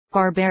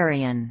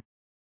Barbarian.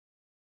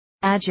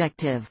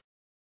 Adjective.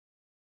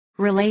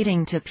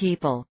 Relating to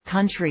people,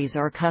 countries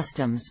or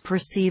customs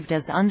perceived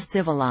as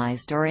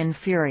uncivilized or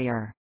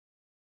inferior.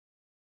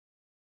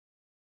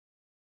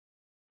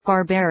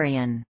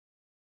 Barbarian.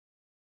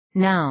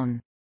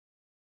 Noun.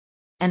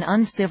 An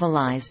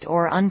uncivilized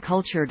or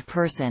uncultured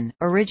person,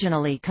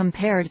 originally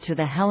compared to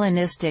the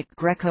Hellenistic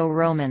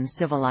Greco-Roman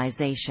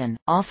civilization,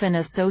 often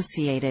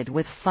associated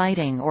with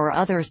fighting or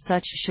other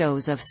such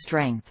shows of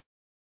strength.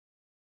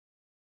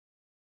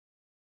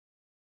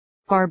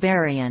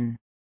 Barbarian.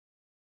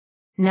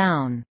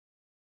 Noun.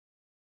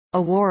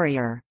 A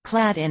warrior,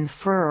 clad in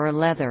fur or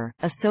leather,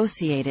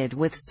 associated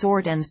with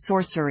sword and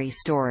sorcery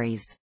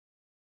stories.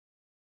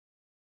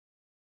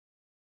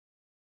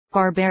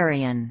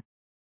 Barbarian.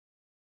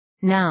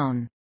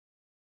 Noun.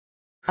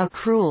 A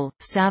cruel,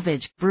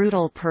 savage,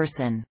 brutal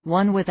person,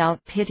 one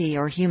without pity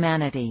or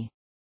humanity.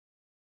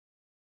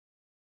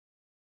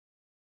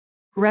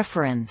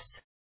 Reference.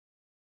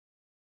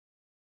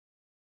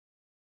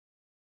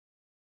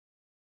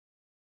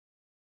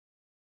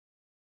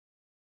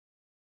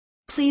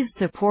 Please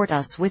support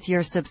us with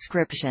your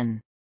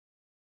subscription.